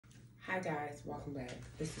Hi guys, welcome back.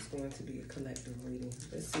 This is going to be a collective reading.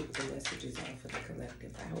 Let's see what the messages are for the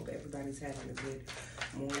collective. I hope everybody's having a good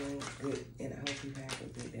morning, and I hope you have a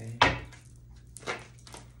good day.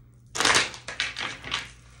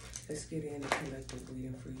 Let's get in a collective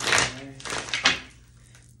reading for you guys.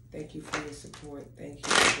 Thank you for your support. Thank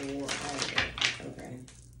you for all of that. Okay.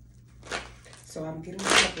 So I'm getting a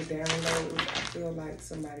couple downloads. I feel like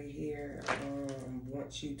somebody here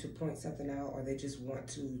wants you to point something out, or they just want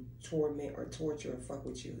to torment or torture or fuck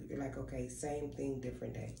with you. You're like, okay, same thing,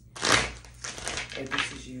 different day. And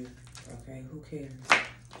this is you, okay? Who cares?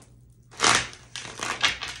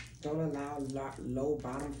 Don't allow low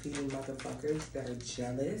bottom feeding motherfuckers that are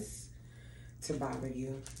jealous to bother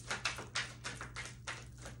you.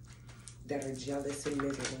 That are jealous and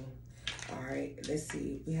miserable. All right, let's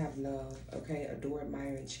see. We have love, okay? Adore,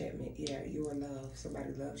 admire, enchantment. Yeah, you are loved.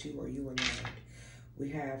 Somebody loves you or you are loved. We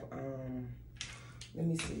have, let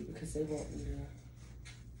me see, because they want you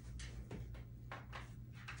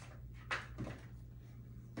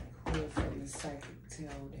to pull from the psychic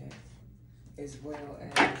tell that, as well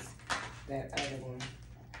as that other one.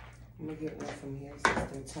 Let me get one from here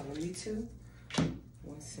since they're telling me to.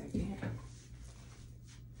 1 second.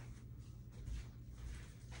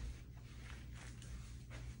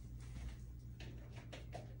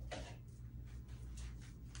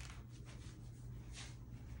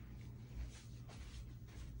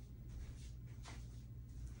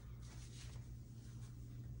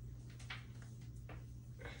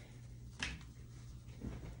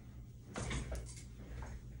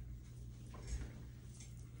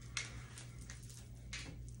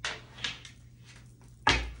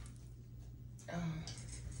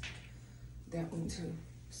 That one too.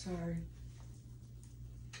 Sorry.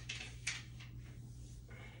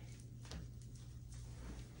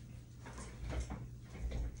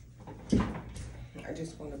 I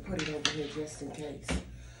just want to put it over here just in case.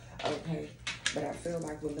 Okay. But I feel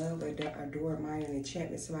like with love, adore, admire, and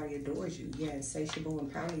enchantment, somebody adores you. Yeah, insatiable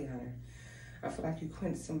and bounty hunter. I feel like you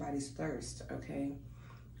quench somebody's thirst, okay?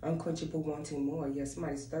 Unquenchable, wanting more. Yeah,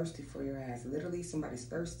 somebody's thirsty for your ass. Literally, somebody's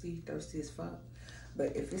thirsty as fuck.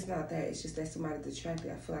 But if it's not that, it's just that somebody's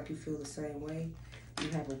attracted. I feel like you feel the same way. You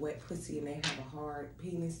have a wet pussy and they have a hard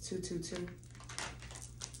penis, 222.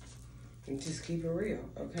 And just keep it real,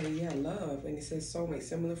 okay? Yeah, love. And it says soulmate,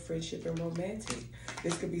 similar, friendship, and romantic.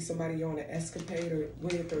 This could be somebody you're on an escapade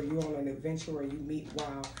with, or you're on an adventure, or you meet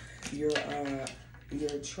while you're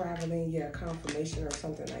traveling. Yeah, confirmation or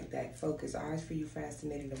something like that. Focus, eyes for you,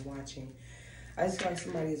 fascinated and watching. I just feel like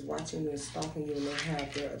somebody is watching you and stalking you, and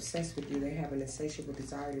they're obsessed with you. They have an insatiable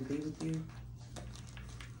desire to be with you.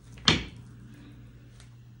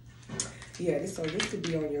 Yeah, so this could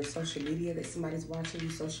be on your social media that somebody's watching you,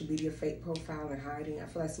 social media, fake profile and hiding. I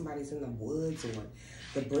feel like somebody's in the woods or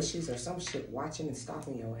the bushes or some shit watching and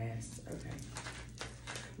stalking your ass, okay?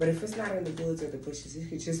 But if it's not in the woods or the bushes, it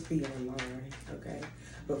could just be online, okay?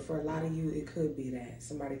 But for a lot of you, it could be that.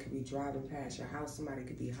 Somebody could be driving past your house. Somebody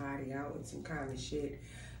could be hiding out in some kind of shit.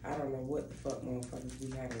 I don't know what the fuck motherfuckers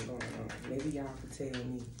we having going on. Maybe y'all could tell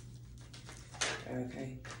me.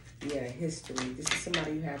 Okay. Yeah, history. This is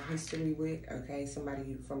somebody you have history with, okay?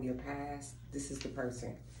 Somebody from your past. This is the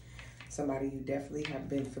person. Somebody you definitely have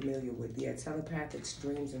been familiar with. Yeah, telepathic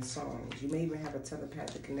dreams and songs. You may even have a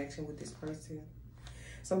telepathic connection with this person.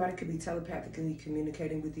 Somebody could be telepathically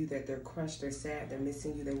communicating with you that they're crushed, they're sad, they're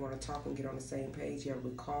missing you, they want to talk and get on the same page. You're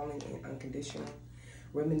recalling and unconditional,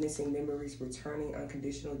 reminiscing memories, returning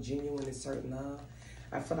unconditional, genuine and certain love.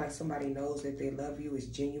 I feel like somebody knows that they love you, is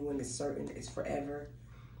genuine, is certain, is forever.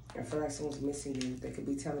 I feel like someone's missing you. They could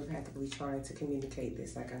be telepathically trying to communicate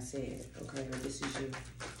this, like I said. Okay, or this is you.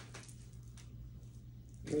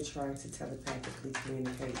 You're trying to telepathically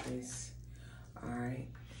communicate this. All right.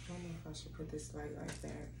 I don't know if I should put this light like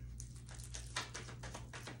that.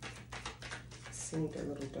 It seemed a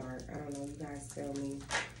little dark. I don't know. You guys tell me.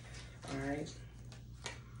 All right.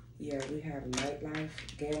 Yeah, we have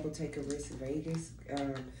nightlife, gamble, take a risk, Vegas,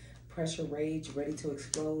 pressure, rage, ready to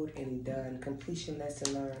explode, and done. Completion,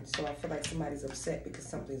 lesson learned. So I feel like somebody's upset because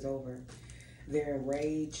something's over. They're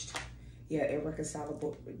enraged. Yeah,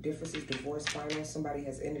 irreconcilable differences, divorce final. Somebody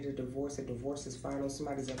has ended a divorce is final.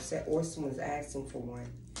 Somebody's upset, or someone's asking for one,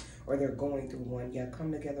 or they're going through one. Yeah,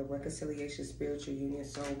 come together, reconciliation, spiritual union,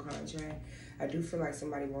 soul contract. I do feel like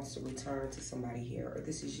somebody wants to return to somebody here, or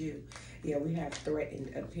this is you. Yeah, we have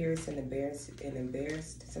threatened, appearance, and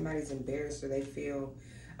embarrassed. Somebody's embarrassed, or they feel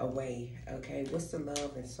away. Okay, what's the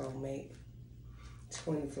love and soulmate?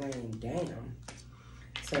 Twin flame, damn.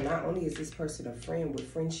 So not only is this person a friend with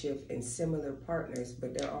friendship and similar partners,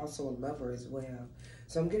 but they're also a lover as well.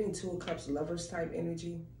 So I'm getting 2 of Cups, lovers type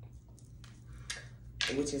energy.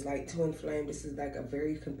 which is like twin flame. This is like a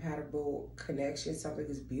very compatible connection. Something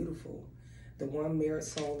is beautiful. The one mirrored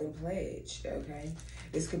soul and pledge, okay?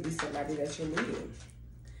 This could be somebody that you're meeting.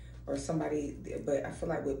 Or somebody, but I feel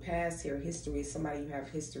like with past here, history is somebody you have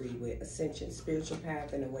history with. Ascension, spiritual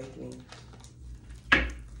path, and awakening.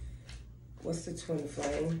 What's the twin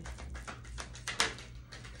flame?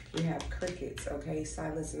 We have crickets, okay?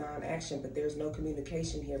 Silence, non-action, but there's no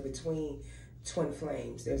communication here between twin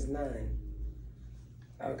flames. There's none.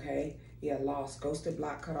 Okay? Yeah, lost, ghosted,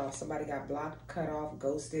 blocked, cut off. Somebody got blocked, cut off,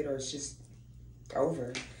 ghosted, or it's just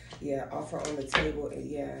over. Yeah, offer on the table.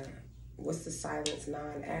 Yeah. What's the silence,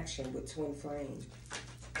 non-action with twin flame?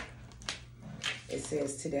 It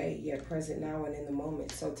says today, yeah, present now and in the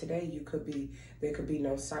moment. So today there could be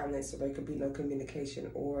no silence, or there could be no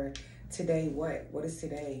communication. Or today, what? What is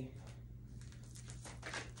today?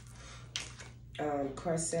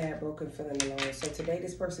 Crushed, sad, broken, feeling alone. So today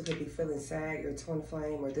this person could be feeling sad, your twin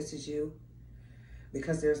flame, or this is you.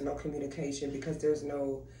 Because there's no communication, because there's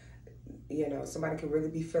no, you know, somebody could really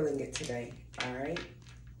be feeling it today. All right?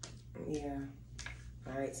 Yeah.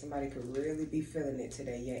 All right, somebody could really be feeling it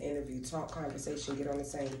today. Yeah, interview, talk, conversation, get on the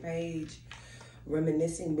same page.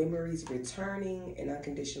 Reminiscing, memories, returning, and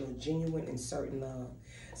unconditional, genuine, and certain love.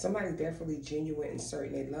 Somebody's definitely genuine and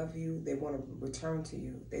certain. They love you. They want to return to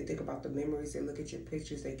you. They think about the memories. They look at your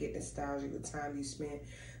pictures. They get nostalgic, the time you spent.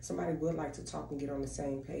 Somebody would like to talk and get on the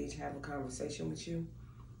same page, have a conversation with you.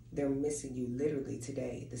 They're missing you literally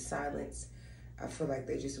today. The silence, I feel like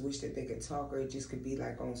they just wish that they could talk, or it just could be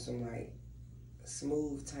like on some like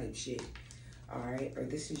smooth type shit. All right, or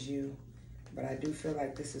this is you. But I do feel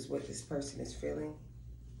like this is what this person is feeling.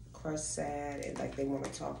 Crushed, sad, and like they want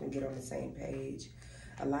to talk and get on the same page.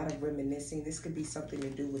 A lot of reminiscing. This could be something to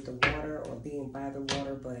do with the water or being by the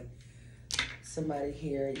water, but somebody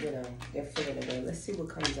here, you know, they're feeling it away. Let's see what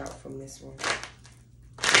comes out from this one.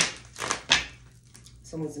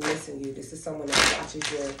 Someone's missing you. This is someone that watches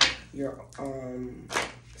your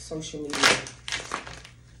social media.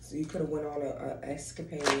 So you could have went on a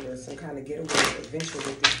escapade or some kind of getaway adventure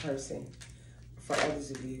with this person. For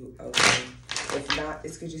others of you, okay. If not,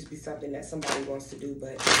 this could just be something that somebody wants to do,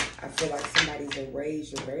 but I feel like somebody's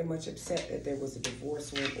enraged or very much upset that there was a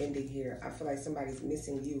divorce when ending here. I feel like somebody's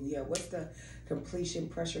missing you. Yeah, what's the completion,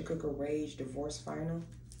 pressure cooker, rage, divorce, final?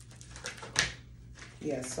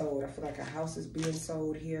 Yeah, sold. I feel like a house is being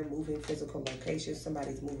sold here, moving physical location.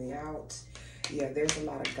 Somebody's moving out. Yeah, there's a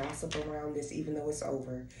lot of gossip around this, even though it's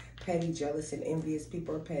over. Petty, jealous, and envious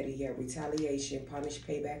people are petty. Yeah, retaliation, punish,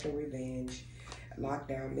 payback, and revenge.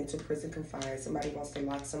 Lockdown, mental prison, confined. Somebody wants to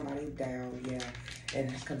lock somebody down, yeah,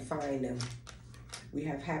 and confine them. We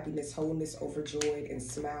have happiness, wholeness, overjoyed, and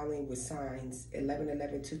smiling with signs. 11,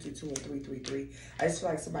 11, 2, 2, 2, and 3, 3, 3. I just feel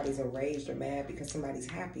like somebody's enraged or mad because somebody's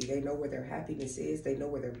happy. They know where their happiness is. They know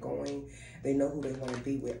where they're going. They know who they want to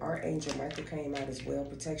be with. Archangel Michael came out as well.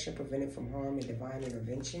 Protection, prevented from harm, and divine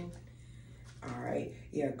intervention. All right.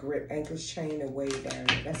 Yeah, grip, anchors, chain, and weigh down.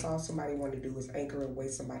 That's all somebody want to do is anchor and weigh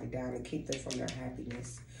somebody down and keep them from their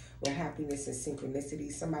happiness. With happiness and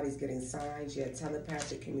synchronicity, somebody's getting signs. Yeah,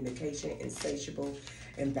 telepathic communication, insatiable,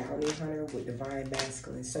 and bounty hunter with divine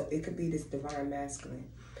masculine. So it could be this divine masculine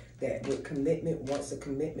that with commitment wants a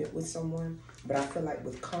commitment with someone. But I feel like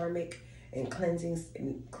with karmic and cleansing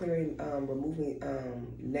and clearing, removing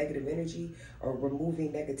negative energy or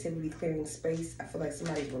removing negativity, clearing space, I feel like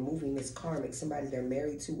somebody's removing this karmic, somebody they're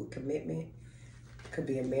married to with commitment. Could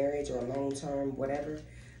be a marriage or a long-term, whatever.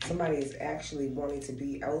 Somebody is actually wanting to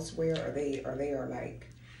be elsewhere, or they are like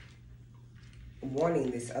wanting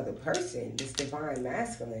this other person, this divine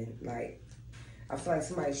masculine. Like, I feel like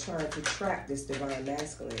somebody's trying to trap this divine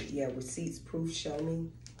masculine. Yeah, receipts, proof, show me,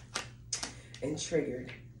 and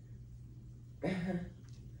triggered.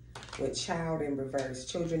 With child in reverse,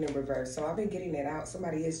 children in reverse. So I've been getting that out.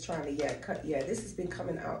 Somebody is trying to, this has been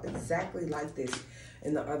coming out exactly like this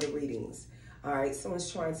in the other readings. All right,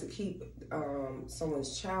 someone's trying to keep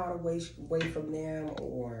someone's child away from them,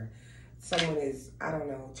 or someone is, I don't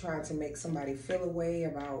know, trying to make somebody feel a way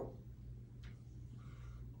about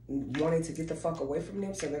wanting to get the fuck away from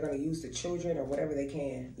them, so they're going to use the children or whatever they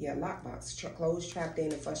can. Yeah, lockbox, closed, trapped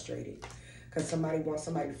in, and frustrated. Because somebody wants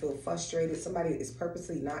somebody to feel frustrated. Somebody is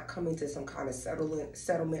purposely not coming to some kind of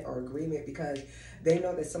settlement or agreement because they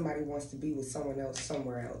know that somebody wants to be with someone else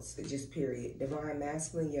somewhere else. It just period. Divine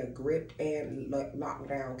masculine, yeah, gripped and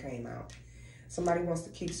lockdown came out. Somebody wants to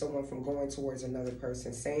keep someone from going towards another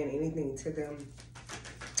person, saying anything to them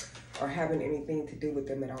or having anything to do with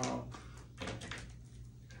them at all.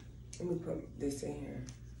 Let me put this in here.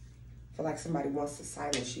 I feel like somebody wants to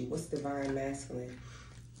silence you. What's divine masculine?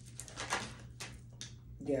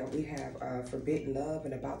 Yeah, we have forbidden love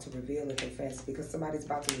and about to reveal and confess, because somebody's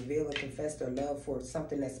about to reveal and confess their love for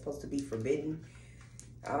something that's supposed to be forbidden.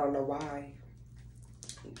 I don't know why.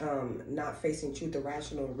 Not facing truth,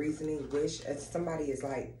 irrational reasoning, wish. Somebody is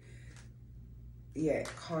like, yeah,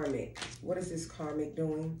 karmic. What is this karmic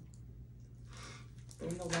doing? I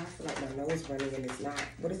don't know why I feel like my nose running and it's not.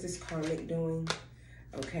 What is this karmic doing?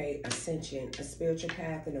 Okay, ascension, a spiritual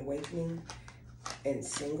path and awakening, and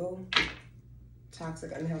single.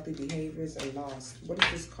 Toxic, unhealthy behaviors, and lost. What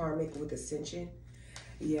is this karmic with ascension?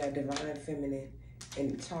 Yeah, divine feminine,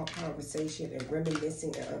 and talk, conversation, and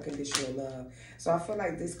reminiscing, and unconditional love. So I feel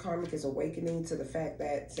like this karmic is awakening to the fact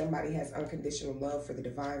that somebody has unconditional love for the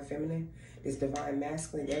divine feminine, this divine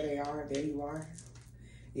masculine. There they are. There you are.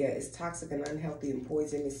 Yeah, it's toxic and unhealthy and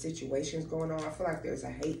poisonous situations going on. I feel like there's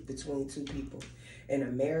a hate between two people in a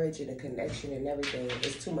marriage and a connection and everything.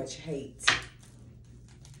 It's too much hate.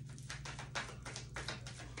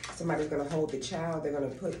 Somebody's going to hold the child. They're going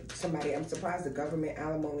to put somebody, I'm surprised the government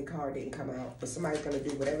alimony card didn't come out, but somebody's going to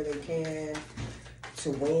do whatever they can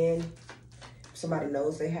to win. Somebody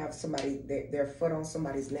knows they have somebody, their foot on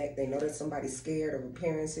somebody's neck. They know that somebody's scared of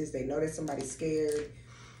appearances. They know that somebody's scared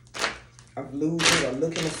of losing or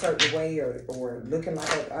looking a certain way or looking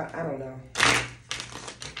like, I don't know.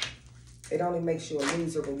 It only makes you a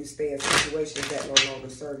loser when you stay in situations that no longer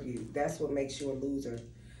serve you. That's what makes you a loser.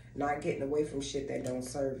 Not getting away from shit that don't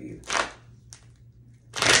serve you.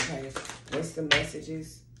 Okay, what's the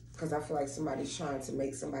messages? Because I feel like somebody's trying to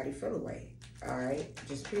make somebody feel away. All right,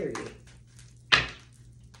 just period.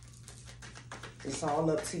 It's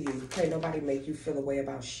all up to you. Can't nobody make you feel away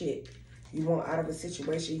about shit. You want out of a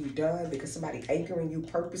situation, you done because somebody anchoring you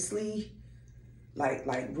purposely. Like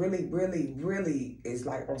really, really, really is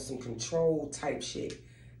like on some control type shit.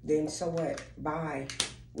 Then so what? Bye.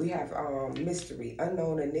 We have mystery,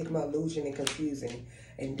 unknown, enigma, illusion, and confusing,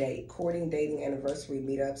 and date. Courting, dating, anniversary,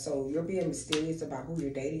 meetup. So you're being mysterious about who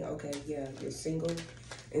you're dating. Okay, yeah, you're single,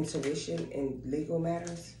 intuition, and legal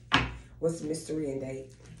matters. What's mystery and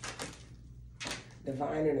date?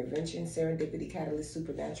 Divine intervention, serendipity, catalyst,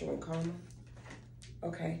 supernatural, and karma.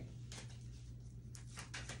 Okay.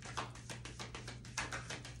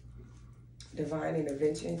 Divine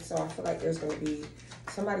intervention. So I feel like there's going to be,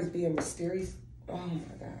 somebody's being mysterious. Oh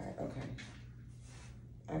my God, okay.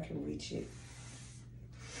 I can reach it.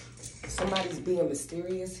 Somebody's being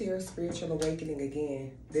mysterious here. Spiritual awakening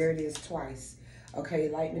again. There it is twice. Okay,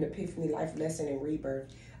 enlightenment, epiphany, life lesson, and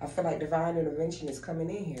rebirth. I feel like divine intervention is coming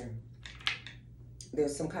in here.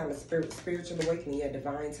 There's some kind of spiritual awakening. Yeah,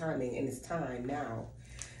 divine timing, and it's time now.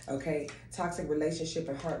 Okay, toxic relationship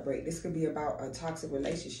and heartbreak. This could be about a toxic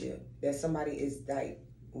relationship that somebody is like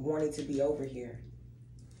wanting to be over here.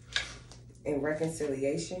 In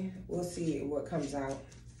reconciliation, we'll see what comes out.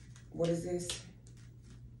 What is this?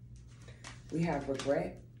 We have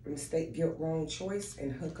regret, mistake, guilt, wrong choice,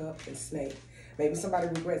 and hookup and snake. Maybe somebody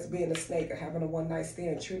regrets being a snake or having a one-night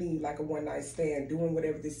stand, treating you like a one-night stand, doing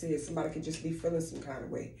whatever this is. Somebody could just be feeling some kind of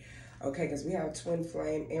way. Okay, because we have twin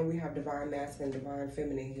flame and we have divine masculine, divine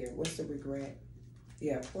feminine here. What's the regret?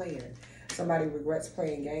 Yeah, player. Somebody regrets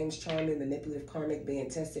playing games, charming, manipulative, karmic, being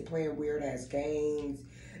tested, playing weird-ass games,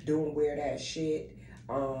 doing weird-ass shit,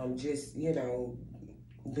 just, you know,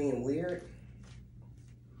 being weird.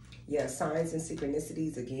 Yeah, signs and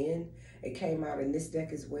synchronicities again. It came out in this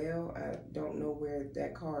deck as well. I don't know where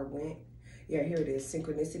that card went. Yeah, here it is,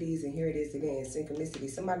 synchronicities, and here it is again, synchronicity.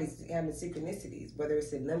 Somebody's having synchronicities, whether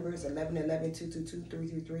it's in numbers, 11, 11, 2, 2, 2, 3,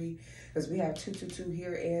 3, 3, because we have 2, 2, 2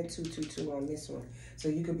 here and 2, 2, 2 on this one. So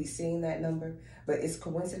you could be seeing that number, but it's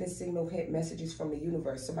coincidence, signal, hit messages from the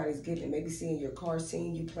universe. Somebody's getting, maybe seeing your car,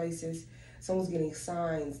 seeing you places. Someone's getting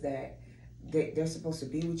signs that they're supposed to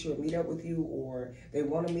be with you or meet up with you, or they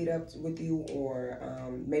want to meet up with you, or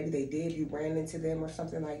maybe they did, you ran into them or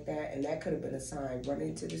something like that, and that could have been a sign, running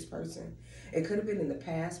into this person. It could have been in the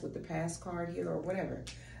past with the past card here or whatever.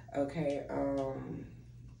 Okay,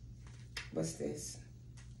 what's this?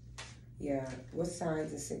 Yeah, what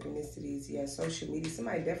signs and synchronicities? Yeah, social media.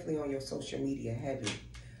 Somebody definitely on your social media heavy.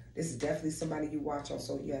 This is definitely somebody you watch on.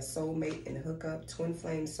 So yeah, soulmate and hookup, twin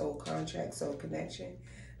flame, soul contract, soul connection,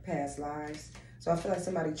 past lives. So I feel like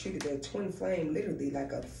somebody treated their twin flame literally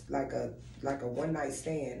like a one night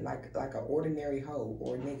stand, like an ordinary hoe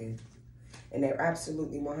or nigga, and they're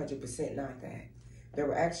absolutely 100% not that. They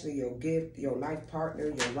were actually your gift, your life partner,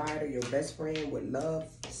 your rider, your best friend with love,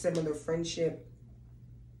 similar friendship,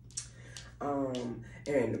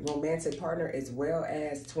 and romantic partner, as well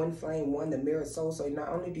as twin flame, one, the mirror soul. So not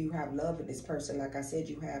only do you have love with this person, like I said,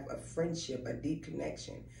 you have a friendship, a deep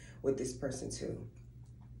connection with this person too.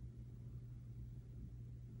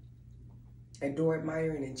 Adore,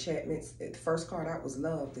 admire, and enchantments. The first card out was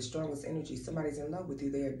love, the strongest energy. Somebody's in love with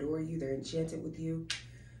you. They adore you. They're enchanted with you.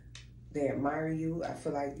 They admire you. I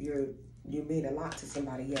feel like you mean a lot to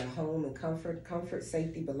somebody. Yeah, home and comfort,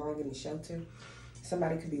 safety, belonging, and shelter.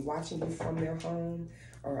 Somebody could be watching you from their home,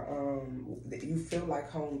 or you feel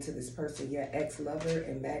like home to this person. Yeah, ex-lover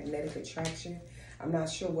and magnetic attraction. I'm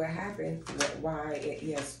not sure what happened,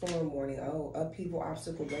 yeah, storm warning. Oh, upheaval,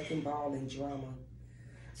 obstacle, wrecking ball, and drama.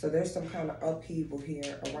 So there's some kind of upheaval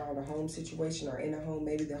here around a home situation or in a home.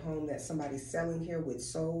 Maybe the home that somebody's selling here with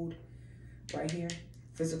sold right here.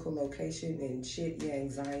 Physical location and shit, yeah,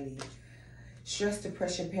 anxiety. Stress,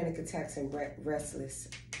 depression, panic attacks, and restless.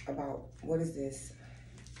 About, what is this?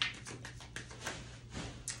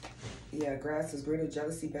 Yeah, grass is greener,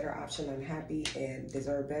 jealousy, better option, unhappy, and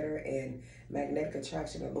deserve better, and magnetic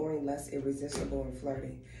attraction, alluring, less irresistible, and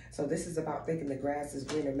flirty. So this is about thinking the grass is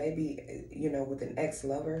greener. Maybe, you know, with an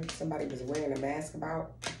ex-lover, somebody was wearing a mask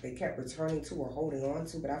about, they kept returning to or holding on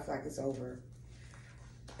to, but I feel like it's over.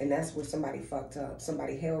 And that's where somebody fucked up.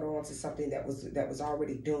 Somebody held on to something that was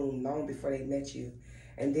already doomed long before they met you.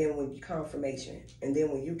 And then when confirmation, and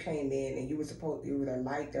then when you came in and you were their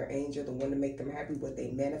light, their angel, the one to make them happy, what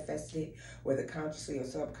they manifested, whether consciously or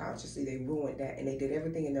subconsciously, they ruined that. And they did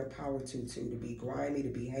everything in their power to be grimy, to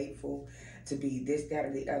be hateful, to be this, that,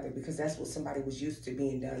 or the other, because that's what somebody was used to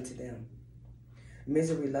being done to them.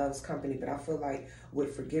 Misery loves company, but I feel like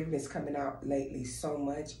with forgiveness coming out lately so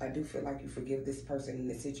much, I do feel like you forgive this person in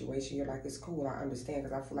this situation. You're like, it's cool, I understand,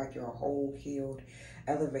 because I feel like you're a whole, healed,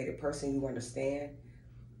 elevated person. You understand.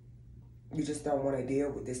 You just don't want to deal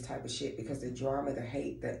with this type of shit because the drama, the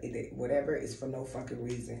hate, the whatever is for no fucking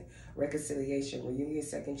reason. Reconciliation, reunion,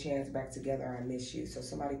 second chance, back together, I miss you. So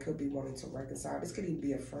somebody could be wanting to reconcile. This could even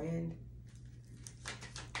be a friend.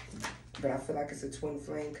 But I feel like it's a twin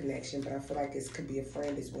flame connection, but I feel like it could be a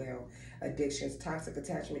friend as well. Addictions, toxic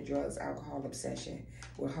attachment, drugs, alcohol, obsession,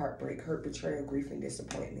 with heartbreak, hurt, betrayal, grief, and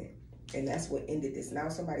disappointment. And that's what ended this. Now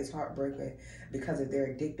somebody's heartbroken because of their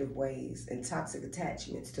addictive ways and toxic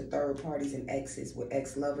attachments to third parties and exes, with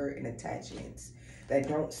ex-lover and attachments that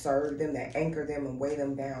don't serve them, that anchor them and weigh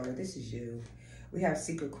them down. Or this is you. We have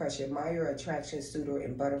secret crush, admire, attraction, suitor,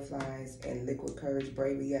 and butterflies, and liquid courage,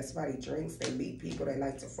 bravery. Yeah, somebody drinks, they meet people, they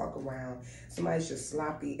like to fuck around. Somebody's just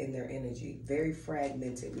sloppy in their energy, very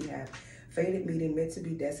fragmented. We have fated meeting, meant to be,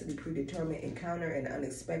 destiny, predetermined, encounter, and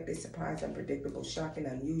unexpected, surprise, unpredictable, shocking,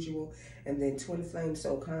 unusual, and then twin flame,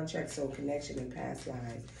 soul contract, soul connection, and past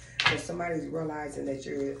lives. So somebody's realizing that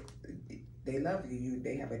they love you.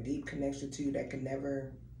 They have a deep connection to you that can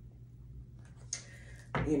never,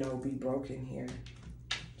 you know, be broken here,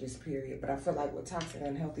 just period. But I feel like with toxic,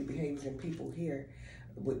 unhealthy behaviors in people here,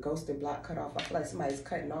 with ghosted, block, cut off, I feel like somebody's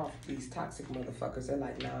cutting off these toxic motherfuckers. They're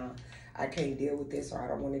like, nah, I can't deal with this, or I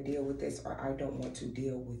don't want to deal with this, or I don't want to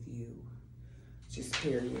deal with you. Just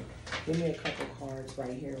period. Give me a couple cards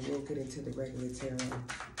right here, and we'll get into the regular tarot.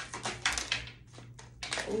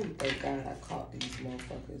 Oh, thank God I caught these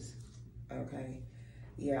motherfuckers. Okay.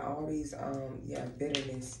 Yeah, all these, yeah,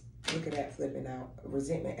 bitterness. Look at that flipping out.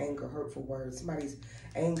 Resentment, anger, hurtful words. Somebody's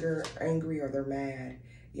angry, or they're mad.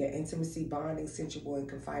 Yeah, intimacy, bonding, sensual, and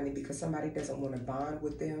confining, because somebody doesn't want to bond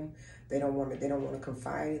with them. They don't want to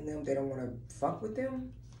confide in them. They don't want to fuck with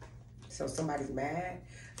them. So somebody's mad.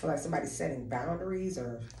 I feel like somebody's setting boundaries,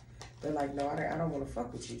 or they're like, no, I don't want to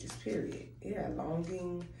fuck with you, just period. Yeah,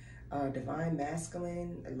 longing, divine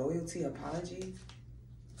masculine, loyalty, apology.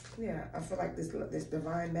 Yeah, I feel like this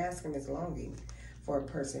divine masculine is longing for a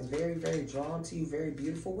person, very, very drawn to you, very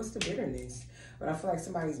beautiful. What's the bitterness? But I feel like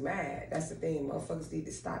somebody's mad. That's the thing. Motherfuckers need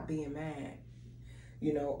to stop being mad,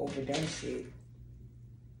 you know, over dumb shit.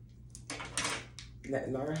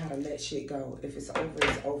 Learn how to let shit go. If it's over,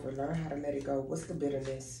 it's over. Learn how to let it go. What's the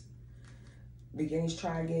bitterness? Beginnings,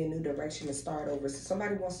 try again, new direction, and start over. So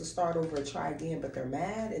somebody wants to start over and try again, but they're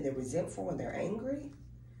mad and they're resentful and they're angry.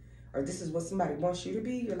 Or this is what somebody wants you to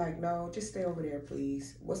be. You're like, no, just stay over there,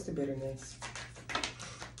 please. What's the bitterness?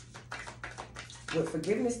 With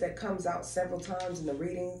forgiveness that comes out several times in the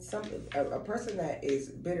reading, a person that is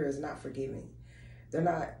bitter is not forgiving. They're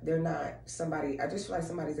not somebody, I just feel like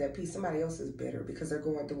somebody's at peace. Somebody else is bitter because they're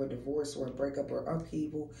going through a divorce or a breakup or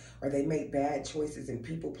upheaval, or they make bad choices in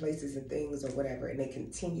people, places, and things, or whatever, and they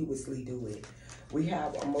continuously do it. We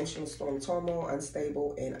have emotional storm, turmoil,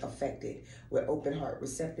 unstable, and affected, with open heart,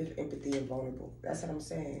 receptive, empathy, and vulnerable. That's what I'm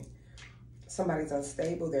saying. Somebody's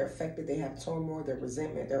unstable, they're affected, they have turmoil, their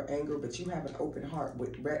resentment, their anger, but you have an open heart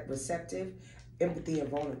with receptive, empathy, and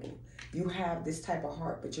vulnerable. You have this type of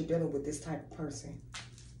heart, but you're dealing with this type of person.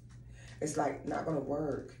 It's like not gonna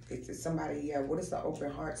work. It's somebody, yeah, what is the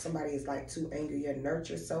open heart? Somebody is like too angry. Yeah,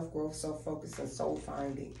 nurture, self-growth, self-focus, and soul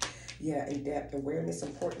finding. Yeah, in depth, awareness,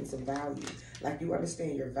 importance, and value. Like you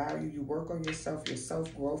understand your value, you work on yourself, your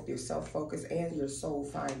self-growth, your self-focus, and your soul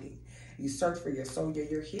finding. You search for your soul, yeah,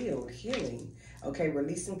 you're healed, healing. Okay,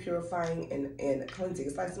 releasing, purifying, and cleansing.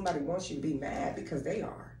 It's like somebody wants you to be mad because they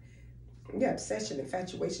are. Yeah, obsession,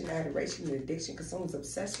 infatuation, adoration, and addiction because someone's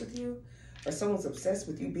obsessed with you, or someone's obsessed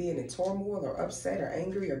with you being in turmoil or upset or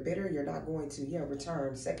angry or bitter. You're not going to, yeah,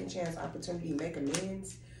 return. Second chance, opportunity, make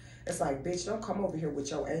amends. It's like, bitch, don't come over here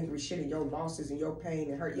with your angry shit and your losses and your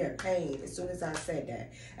pain and hurt. Yeah, pain. As soon as I said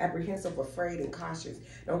that. Apprehensive, afraid, and cautious.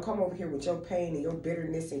 Don't come over here with your pain and your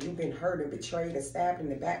bitterness and you've been hurt and betrayed and stabbed in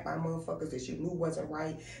the back by motherfuckers that you knew wasn't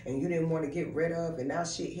right and you didn't want to get rid of, and now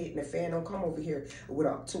shit hitting the fan. Don't come over here with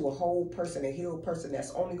to a whole person, a healed person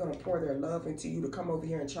that's only going to pour their love into you to come over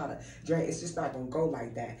here and try to drain. It's just not going to go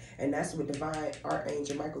like that. And that's what Divine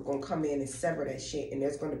Archangel Michael going to come in and sever that shit. And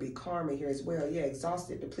there's going to be karma here as well. Yeah,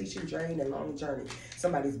 exhausted, depletion, drain, and long journey.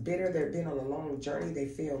 Somebody's bitter. They've been on a long journey. They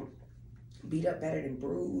feel beat up, battered, and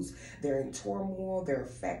bruised. They're in turmoil. They're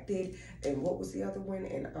affected. And what was the other one?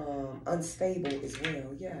 And unstable as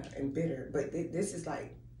well. Yeah, and bitter. But this is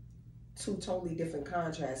like two totally different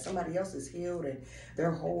contrasts. Somebody else is healed and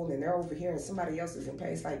they're whole and they're over here, and somebody else is in pain.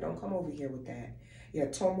 It's like, don't come over here with that.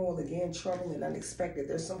 Yeah, turmoil again, trouble and unexpected.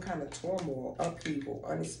 There's some kind of turmoil, upheaval,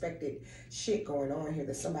 unexpected shit going on here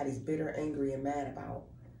that somebody's bitter, angry, and mad about.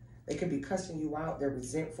 They could be cussing you out. They're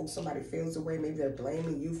resentful. Somebody feels away. Maybe they're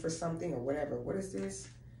blaming you for something or whatever. What is this?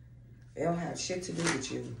 They don't have shit to do with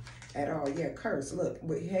you at all. Yeah, curse. Look,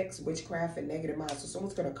 with hex, witchcraft, and negative mind. So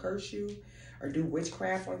someone's going to curse you or do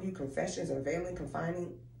witchcraft on you. Confessions, unveiling,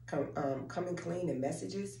 confining, coming clean, and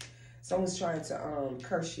messages. Someone's trying to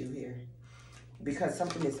curse you here because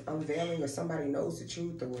something is unveiling or somebody knows the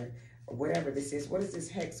truth or whatever this is. What is this?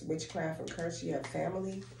 Hex, witchcraft, and curse? You have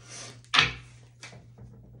family.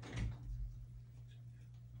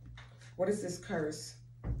 What is this curse?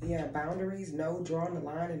 Yeah, boundaries, no, drawing the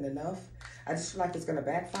line and enough. I just feel like it's going to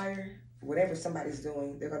backfire. Whatever somebody's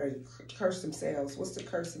doing, they're going to curse themselves. What's the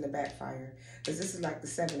curse in the backfire? Because this is like the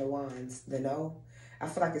 7 of Wands, the no. I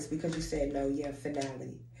feel like it's because you said no. Yeah,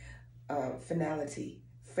 finality. Finality.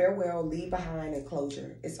 Farewell, leave behind, and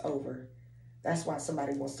closure. It's over. That's why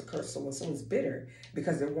somebody wants to curse someone. Someone's bitter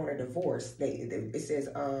because they want a divorce. It says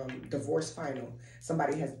divorce final.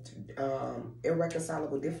 Somebody has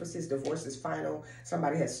irreconcilable differences. Divorce is final.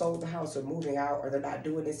 Somebody has sold the house or moving out, or they're not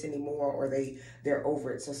doing this anymore, or they're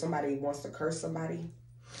over it. So somebody wants to curse somebody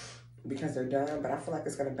because they're done. But I feel like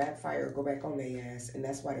it's going to backfire or go back on their ass. And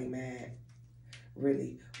that's why they mad.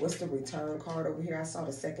 Really. What's the return card over here? I saw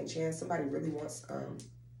the second chance. Somebody really wants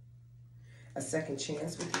a second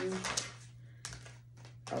chance with you.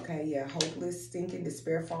 Okay, yeah, hopeless, stinking,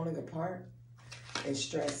 despair, falling apart, and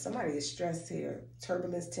stress. Somebody is stressed here.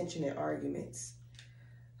 Turbulence, tension, and arguments.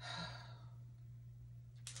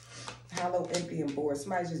 Hollow, empty, and bored.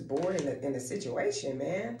 Somebody's just bored in a situation,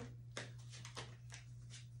 man.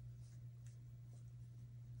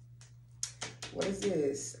 What is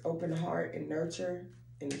this? Open heart and nurture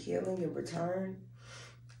and healing and return.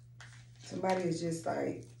 Somebody is just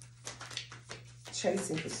like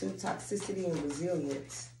chasing, pursuit, toxicity, and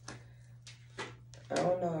resilience. I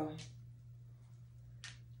don't know.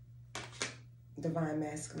 Divine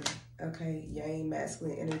masculine. Okay, yang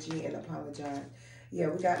masculine energy and apologize. Yeah,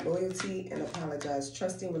 we got loyalty and apologize.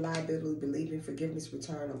 Trusting, reliability, believing, forgiveness,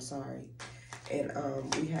 return, I'm sorry. And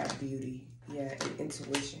we have beauty. Yeah, and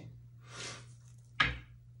intuition.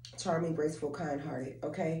 Charming, graceful, kind-hearted.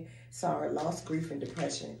 Okay, sorry, loss, grief, and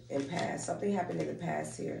depression. And past. Something happened in the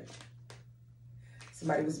past here.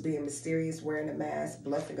 Somebody was being mysterious, wearing a mask,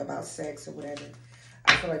 bluffing about sex or whatever.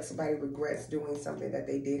 I feel like somebody regrets doing something that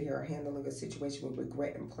they did here or handling a situation with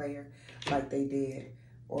regret and pleasure like they did.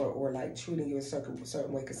 Or like treating you a certain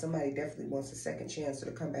way. Because somebody definitely wants a second chance to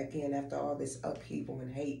come back in after all this upheaval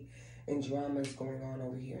and hate and drama is going on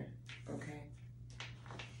over here. Okay.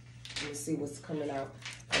 Let's see what's coming out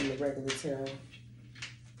on the regular tarot.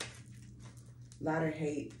 A lot of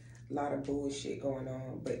hate. A lot of bullshit going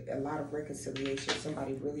on, but a lot of reconciliation.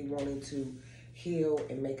 Somebody really wanting to heal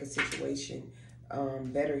and make a situation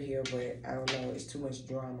better here, but I don't know, it's too much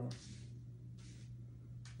drama.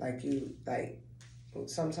 Like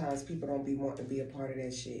sometimes people don't be wanting to be a part of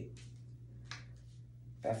that shit.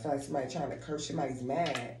 I feel like somebody trying to curse, somebody's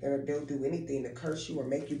mad. They'll do anything to curse you or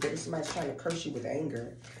make you bitter. Somebody's trying to curse you with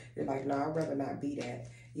anger. You're like, no, I'd rather not be that.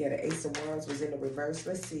 Yeah, the Ace of Wands was in the reverse.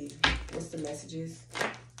 Let's see. What's the messages?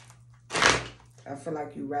 I feel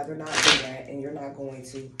like you'd rather not do that, and you're not going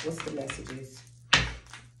to. What's the messages?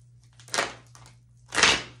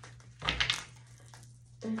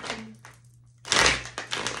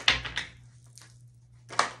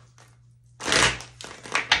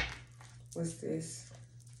 What's this?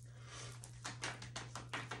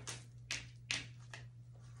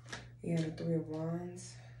 Yeah, the Three of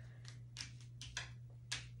Wands.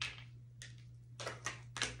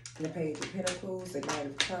 The Page of Pentacles, the Knight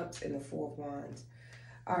of Cups, and the Four of Wands.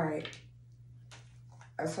 All right.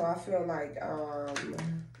 So I feel like,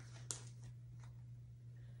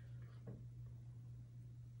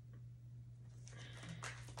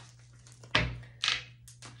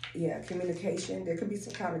 yeah, communication. There could be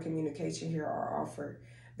some kind of communication here or offer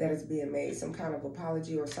that is being made. Some kind of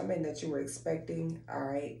apology or something that you were expecting. All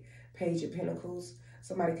right. Page of Pentacles.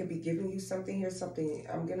 Somebody could be giving you something here. Something,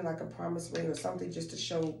 I'm getting like a promise ring or something just to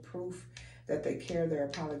show proof that they care, they're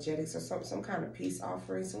apologetic. So some kind of peace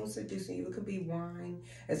offering. Someone seducing you. It could be wine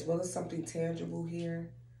as well as something tangible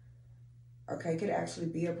here. Okay, it could actually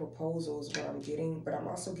be a proposal is what I'm getting. But I'm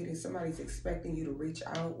also getting somebody's expecting you to reach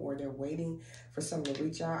out or they're waiting for someone to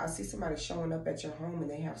reach out. I see somebody showing up at your home and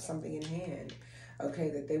they have something in hand. Okay,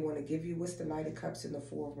 that they want to give you. What's the Knight of Cups and the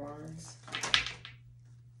Four of Wands?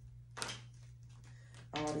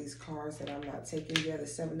 All these cards that I'm not taking. Yeah, the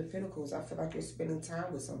Seven of Pentacles. I feel like you're spending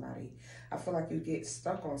time with somebody. I feel like you get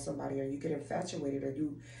stuck on somebody or you get infatuated or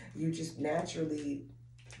you just naturally,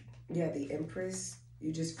 yeah, the Empress.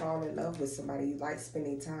 You just fall in love with somebody. You like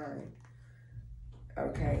spending time.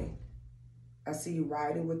 Okay. I see you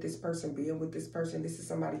riding with this person, being with this person. This is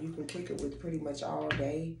somebody you can kick it with pretty much all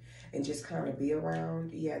day and just kind of be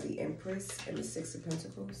around. Yeah, the Empress and the Six of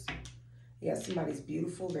Pentacles. Yeah, somebody's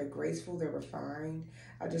beautiful. They're graceful. They're refined.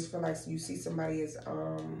 I just feel like you see somebody as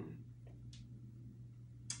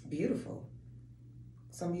beautiful.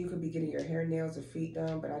 Some of you could be getting your hair, nails, or feet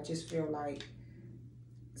done, but I just feel like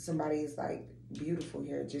somebody is like beautiful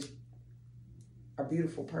here. Just a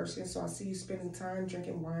beautiful person. So I see you spending time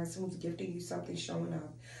drinking wine. Someone's gifting you something, showing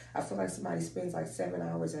up. I feel like somebody spends like 7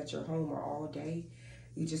 hours at your home or all day.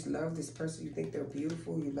 You just love this person. You think they're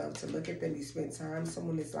beautiful. You love to look at them. You spend time.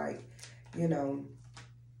 Someone is like, you know,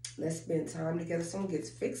 let's spend time together. Someone gets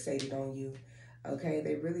fixated on you. Okay,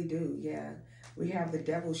 they really do. Yeah. We have the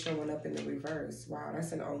Devil showing up in the reverse. Wow,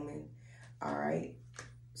 that's an omen. All right.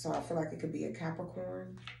 So I feel like it could be a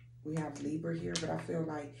Capricorn. We have Libra here, but I feel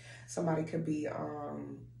like somebody could be,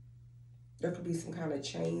 there could be some kind of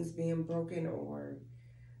chains being broken or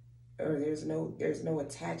there's no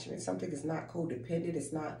attachment. Something is not codependent.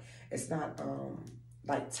 It's not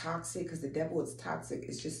like toxic, because the Devil is toxic.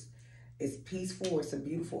 It's peaceful. It's a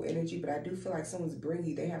beautiful energy, but I do feel like someone's bringing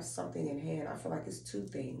you, they have something in hand. I feel like it's two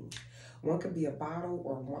things. One could be a bottle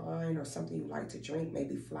or wine or something you like to drink,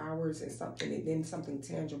 maybe flowers and something, and then something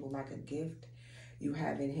tangible like a gift you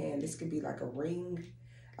have in hand. This could be like a ring,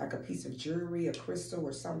 like a piece of jewelry, a crystal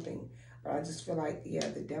or something. But I just feel like, yeah,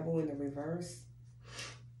 the Devil in the reverse.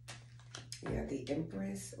 Yeah, the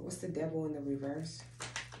Empress. What's the Devil in the reverse?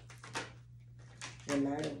 The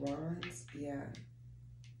Knight of Wands. Yeah.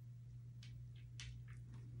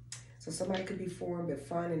 So somebody could be foreign but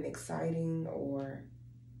fun and exciting, or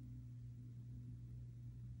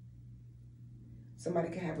somebody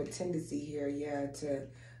could have a tendency here, yeah, to,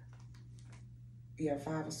 yeah,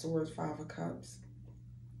 Five of Swords, Five of Cups.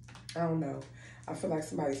 I don't know. I feel like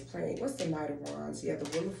somebody's playing. What's the Knight of Wands? Yeah, the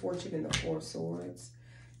Wheel of Fortune and the Four of Swords.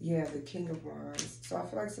 Yeah, the King of Wands. So I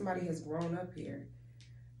feel like somebody has grown up here.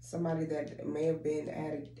 Somebody that may have been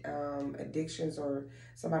at addictions, or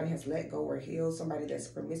somebody has let go or healed. Somebody that's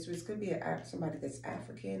promiscuous. Could be somebody that's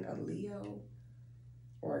African, a Leo,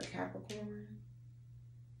 or a Capricorn.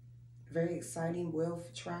 Very exciting,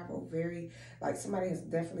 wealth, travel, very, like somebody has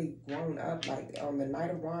definitely grown up. Like on the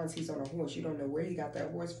Knight of Wands, he's on a horse. You don't know where he got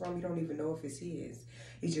that horse from. You don't even know if it's his.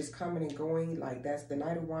 He's just coming and going. Like that's the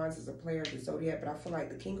Knight of Wands is a player of the zodiac, but I feel like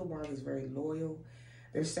the King of Wands is very loyal.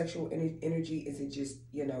 Their sexual energy isn't just,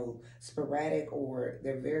 you know, sporadic, or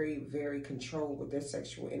they're very, very controlled with their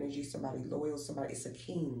sexual energy. Somebody loyal, somebody, it's a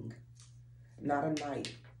king, not a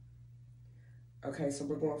knight. Okay, so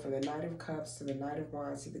we're going from the Knight of Cups to the Knight of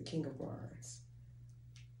Wands to the King of Wands.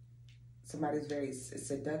 Somebody's very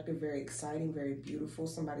seductive, very exciting, very beautiful.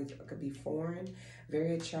 Somebody could be foreign,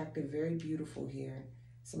 very attractive, very beautiful here.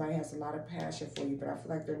 Somebody has a lot of passion for you, but I feel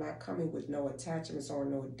like they're not coming with no attachments or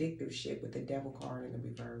no addictive shit with the Devil card in the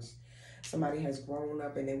reverse. Somebody has grown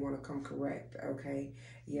up and they want to come correct, okay?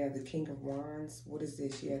 Yeah, the King of Wands. What is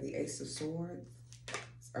this? Yeah, the Ace of Swords.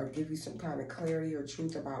 Or give you some kind of clarity or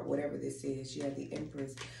truth about whatever this is. Yeah, the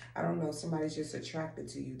Empress. I don't know. Somebody's just attracted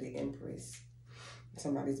to you, the Empress.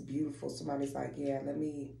 Somebody's beautiful. Somebody's like, yeah, let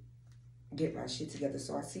me get my shit together.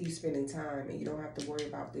 So I see you spending time and you don't have to worry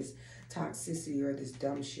about this toxicity or this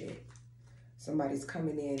dumb shit. Somebody's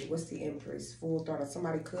coming in. What's the Empress? Full throttle.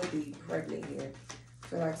 Somebody could be pregnant here. I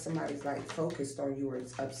feel like somebody's like focused on you or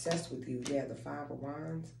is obsessed with you. Yeah, the 5 of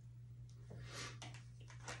Wands.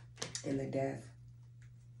 And the Death.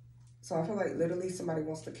 So I feel like literally somebody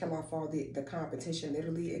wants to kill off all the competition.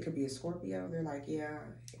 Literally, it could be a Scorpio. They're like, yeah,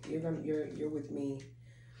 you're with me.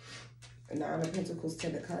 The 9 of Pentacles,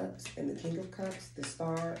 10 of Cups, and the King of Cups, the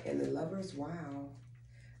Star, and the Lovers. Wow.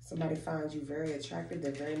 Somebody finds you very attractive.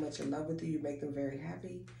 They're very much in love with you. You make them very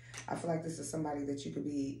happy. I feel like this is somebody that you could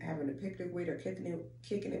be having a picnic with or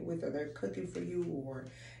kicking it with, or they're cooking for you, or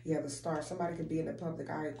you have a Star. Somebody could be in the public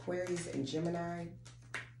eye. Aquarius and Gemini.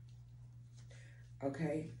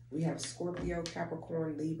 Okay. We have Scorpio,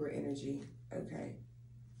 Capricorn, Libra energy. Okay.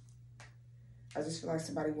 I just feel like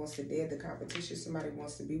somebody wants to dead the competition. Somebody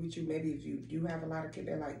wants to be with you. Maybe if you do have a lot of kids,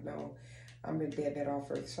 they're like, no, I'm going to dead that off.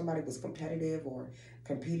 Or if somebody was competitive or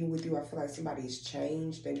competing with you, I feel like somebody's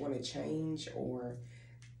changed. They want to change, or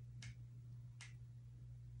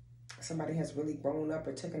somebody has really grown up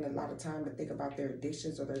or taken a lot of time to think about their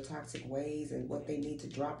addictions or their toxic ways and what they need to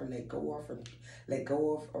drop or let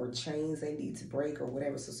go of, or chains they need to break or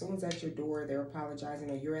whatever. So someone's at your door, they're apologizing,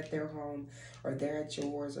 or you're at their home or they're at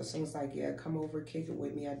yours, or someone's like, yeah, come over, kick it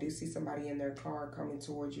with me. I do see somebody in their car coming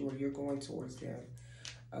towards you, or you're going towards them.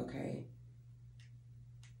 Okay.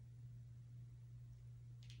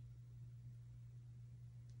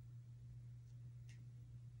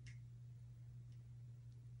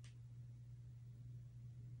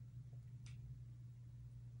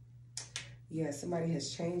 Yeah, somebody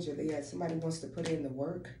has changed, or yeah, somebody wants to put in the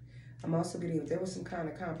work. I'm also getting, if there was some kind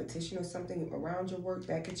of competition or something around your work,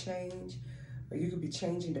 that could change. Or you could be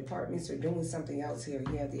changing departments or doing something else here.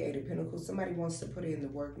 Yeah, the 8 of Pentacles. Somebody wants to put in the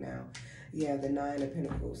work now. Yeah, the 9 of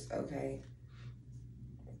Pentacles. Okay.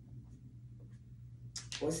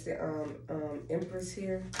 What's the Empress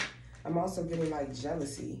here? I'm also getting like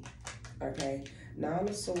jealousy. Okay. 9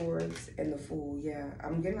 of Swords and the Fool. Yeah,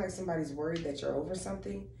 I'm getting like somebody's worried that you're over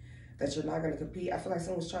something, that you're not going to compete. I feel like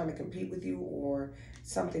someone's trying to compete with you or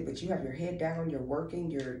something, but you have your head down, you're working,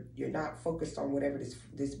 you're not focused on whatever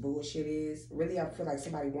this bullshit is. Really, I feel like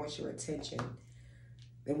somebody wants your attention.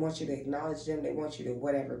 They want you to acknowledge them. They want you to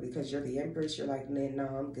whatever, because you're the Empress. You're like, no,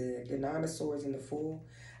 I'm good. The 9 of Swords and the Fool.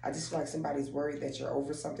 I just feel like somebody's worried that you're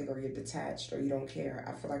over something, or you're detached, or you don't care.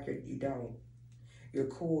 I feel like you don't. You're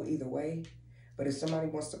cool either way. But if somebody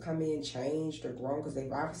wants to come in changed or grown, because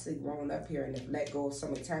they've obviously grown up here and have let go of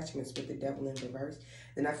some attachments with the Devil in reverse,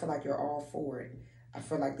 then I feel like you're all for it. I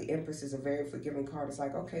feel like the Empress is a very forgiving card. It's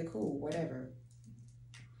like, okay, cool, whatever.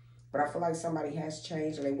 But I feel like somebody has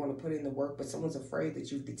changed, or they want to put in the work, but someone's afraid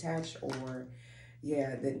that you've detached, or,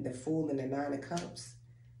 yeah, the Fool and the 9 of Cups,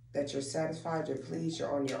 that you're satisfied, you're pleased,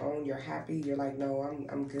 you're on your own, you're happy. You're like, no,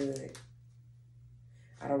 I'm good.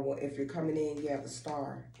 I don't want, if you're coming in, you have a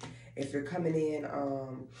Star. If you're coming in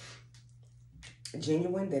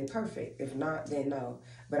genuine, then perfect. If not, then no.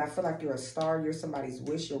 But I feel like you're a Star. You're somebody's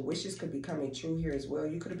wish. Your wishes could be coming true here as well.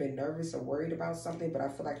 You could have been nervous or worried about something, but I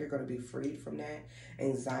feel like you're going to be freed from that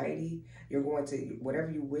anxiety. You're going to, whatever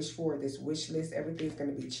you wish for, this wish list, everything's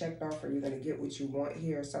going to be checked off, or you're going to get what you want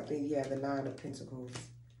here or something. Yeah, the 9 of Pentacles.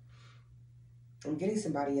 I'm getting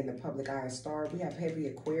somebody in the public eye, a Star. We have heavy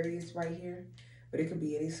Aquarius right here, but it could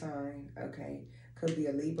be any sign. Okay. Could be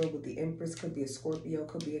a Libra with the Empress, could be a Scorpio,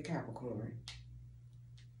 could be a Capricorn.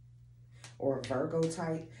 Or a Virgo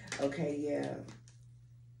type. Okay, yeah.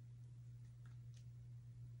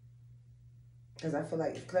 Because I feel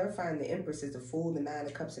like clarifying the Empress is the Fool, the 9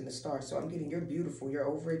 of Cups, and the Star. So I'm getting, you're beautiful, you're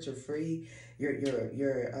over it, you're free, you're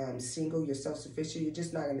single, you're self-sufficient. You're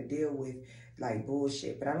just not going to deal with like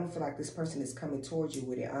bullshit. But I don't feel like this person is coming towards you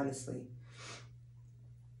with it, honestly.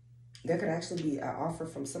 There could actually be an offer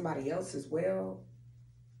from somebody else as well.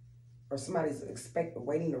 Or somebody's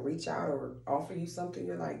waiting to reach out or offer you something.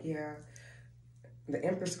 You're like, yeah. The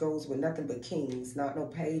Empress goes with nothing but kings, not no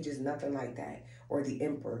pages, nothing like that. Or the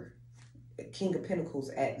Emperor, King of Pentacles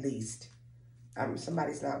at least.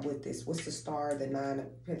 Somebody's not with this. What's the Star, the 9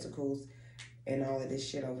 of Pentacles, and all of this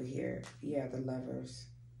shit over here? Yeah, the Lovers.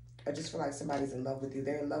 I just feel like somebody's in love with you.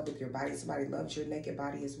 They're in love with your body. Somebody loves your naked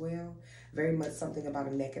body as well. Very much something about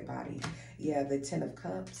a naked body. Yeah, the 10 of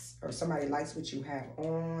Cups. Or somebody likes what you have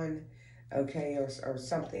on. Okay, or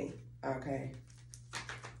something. Okay.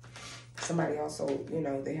 Somebody also, you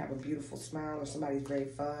know, they have a beautiful smile, or somebody's very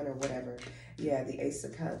fun or whatever. Yeah, the Ace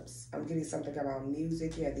of Cups. I'm getting something about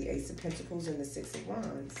music. Yeah, the Ace of Pentacles and the 6 of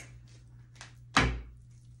Wands.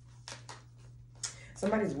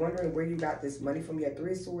 Somebody's wondering where you got this money from. You have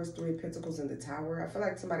 3 of Swords, 3 of Pentacles, and the Tower. I feel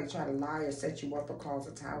like somebody tried to lie or set you up or cause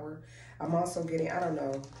a tower. I'm also getting, I don't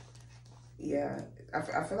know. Yeah,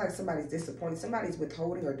 I feel like somebody's disappointed. Somebody's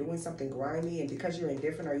withholding or doing something grimy, and because you're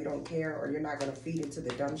indifferent or you don't care or you're not going to feed into the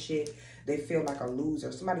dumb shit, they feel like a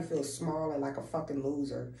loser. Somebody feels small and like a fucking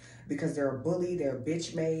loser because they're a bully, they're a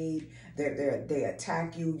bitch made, they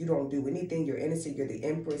attack you, you don't do anything, you're innocent, you're the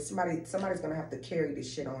empress. Somebody's going to have to carry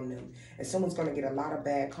this shit on them, and someone's going to get a lot of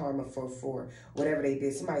bad karma for whatever they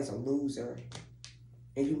did. Somebody's a loser,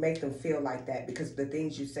 and you make them feel like that because the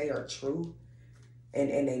things you say are true.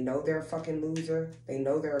 And they know they're a fucking loser. They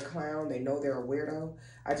know they're a clown. They know they're a weirdo.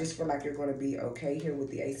 I just feel like you're going to be okay here with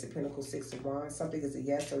the Ace of Pentacles, Six of Wands. Something is a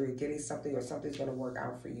yes, or you're getting something, or something's going to work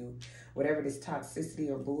out for you. Whatever this toxicity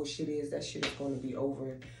or bullshit is, that shit is going to be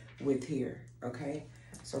over with here, okay?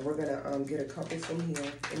 So we're going to get a couple from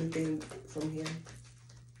here. Anything from here?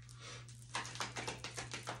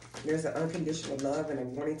 There's an unconditional love and a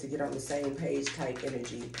wanting to get on the same page type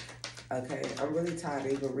energy. Okay, I'm really tired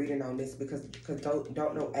of even reading on this because don't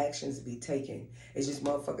no actions be taken. It's just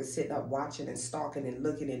motherfuckers sitting up watching and stalking and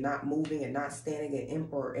looking and not moving and not standing in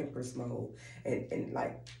emperor or empress mode. And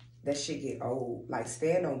like, that shit get old. Like,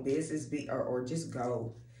 stand on business, or just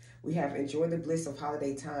go. We have enjoy the bliss of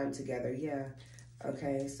holiday time together. Yeah.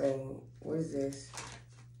 Okay, so what is this?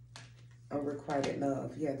 Unrequited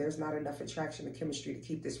love. Yeah, there's not enough attraction and chemistry to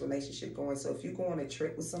keep this relationship going. So if you go on a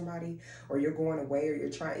trip with somebody, or you're going away, or you're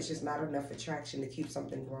trying, it's just not enough attraction to keep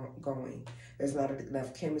something going. There's not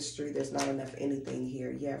enough chemistry. There's not enough anything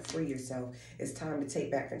here. Yeah, free yourself. It's time to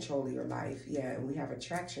take back control of your life. Yeah, and we have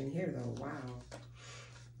attraction here though. Wow.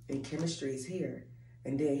 And chemistry is here.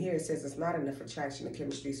 And then here it says it's not enough attraction and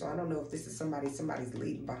chemistry. So I don't know if this is somebody's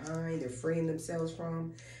leaving behind, they're freeing themselves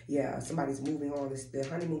from. Yeah, somebody's moving on. The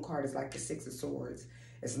honeymoon card is like the Six of Swords.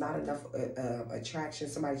 It's not enough attraction.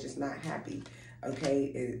 Somebody's just not happy.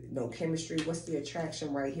 Okay, no chemistry. What's the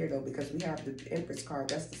attraction right here though? Because we have the Empress card.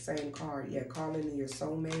 That's the same card. Yeah, calling in your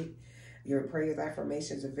soulmate. Your prayers,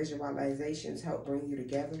 affirmations, and visualizations help bring you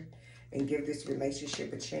together and give this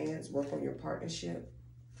relationship a chance. Work on your partnership.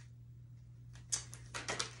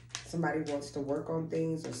 Somebody wants to work on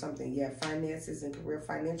things or something. Yeah, finances and career.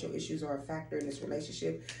 Financial issues are a factor in this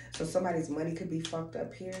relationship. So somebody's money could be fucked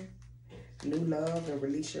up here. New love and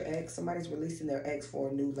release your ex. Somebody's releasing their ex for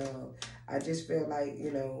a new love. I just feel like,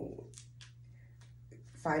 you know,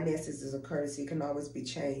 finances is a courtesy, can always be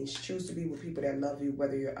changed. Choose to be with people that love you,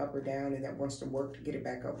 whether you're up or down, and that wants to work to get it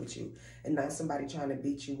back up with you. And not somebody trying to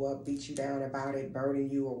beat you up, beat you down about it, burden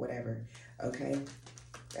you or whatever. Okay?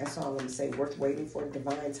 That's all I'm going to say. Worth waiting for the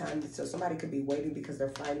divine time. So somebody could be waiting because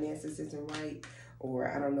their finances isn't right, or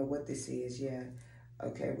I don't know what this is. Yeah.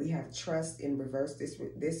 Okay. We have trust in reverse. This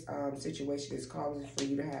situation is calling for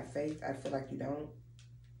you to have faith. I feel like you don't.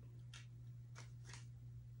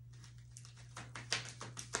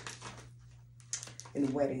 In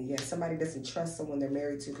the wedding, yeah, somebody doesn't trust someone they're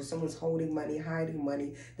married to because someone's holding money, hiding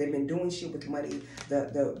money. They've been doing shit with money.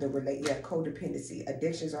 Codependency,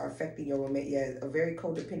 addictions are affecting your a very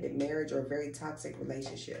codependent marriage or a very toxic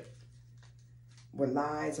relationship. With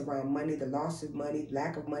lies around money, the loss of money,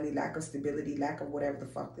 lack of stability, lack of whatever the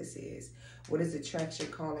fuck this is. What is attraction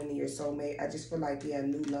calling in your soulmate? I just feel like, yeah,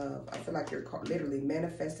 new love. I feel like you're literally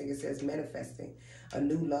manifesting. It says manifesting a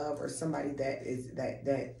new love or somebody that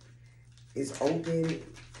is open,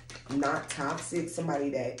 not toxic, somebody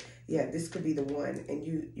that, yeah, this could be the one, and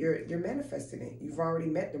you're manifesting it. You've already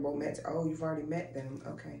met the romance. Oh, you've already met them.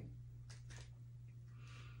 Okay.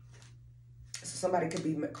 So somebody could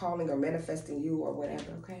be calling or manifesting you or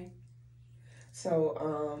whatever, okay?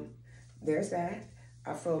 So there's that.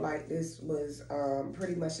 I feel like this was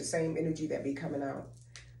pretty much the same energy that be coming out.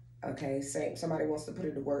 Okay, somebody wants to put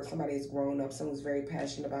it to work. Somebody is grown up. Someone's very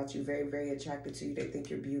passionate about you, very, very attracted to you. They think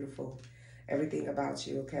you're beautiful. Everything about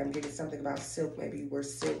you, okay? I'm getting something about silk. Maybe you wear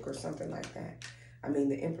silk or something like that. I mean,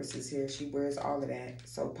 the Empress is here. She wears all of that,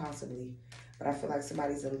 so possibly. But I feel like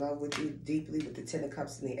somebody's in love with you deeply with the Ten of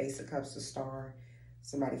Cups and the Ace of Cups, the Star.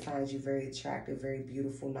 Somebody finds you very attractive, very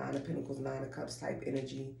beautiful. Nine of Pentacles, Nine of Cups type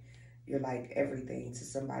energy. You're like everything to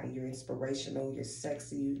somebody. You're inspirational. You're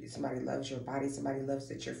sexy. Somebody loves your body. Somebody loves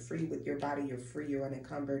that you're free with your body. You're free. You're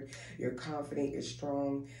unencumbered. You're confident. You're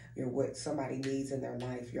strong. You're what somebody needs in their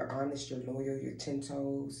life. You're honest. You're loyal. You're 10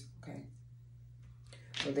 toes. Okay.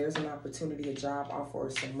 So there's an opportunity, a job offer, or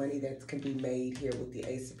some money that can be made here with the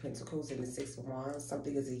Ace of Pentacles and the Six of Wands.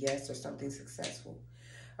 Something is a yes or something successful.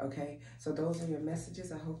 Okay. So those are your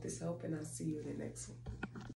messages. I hope this helped, and I'll see you in the next one.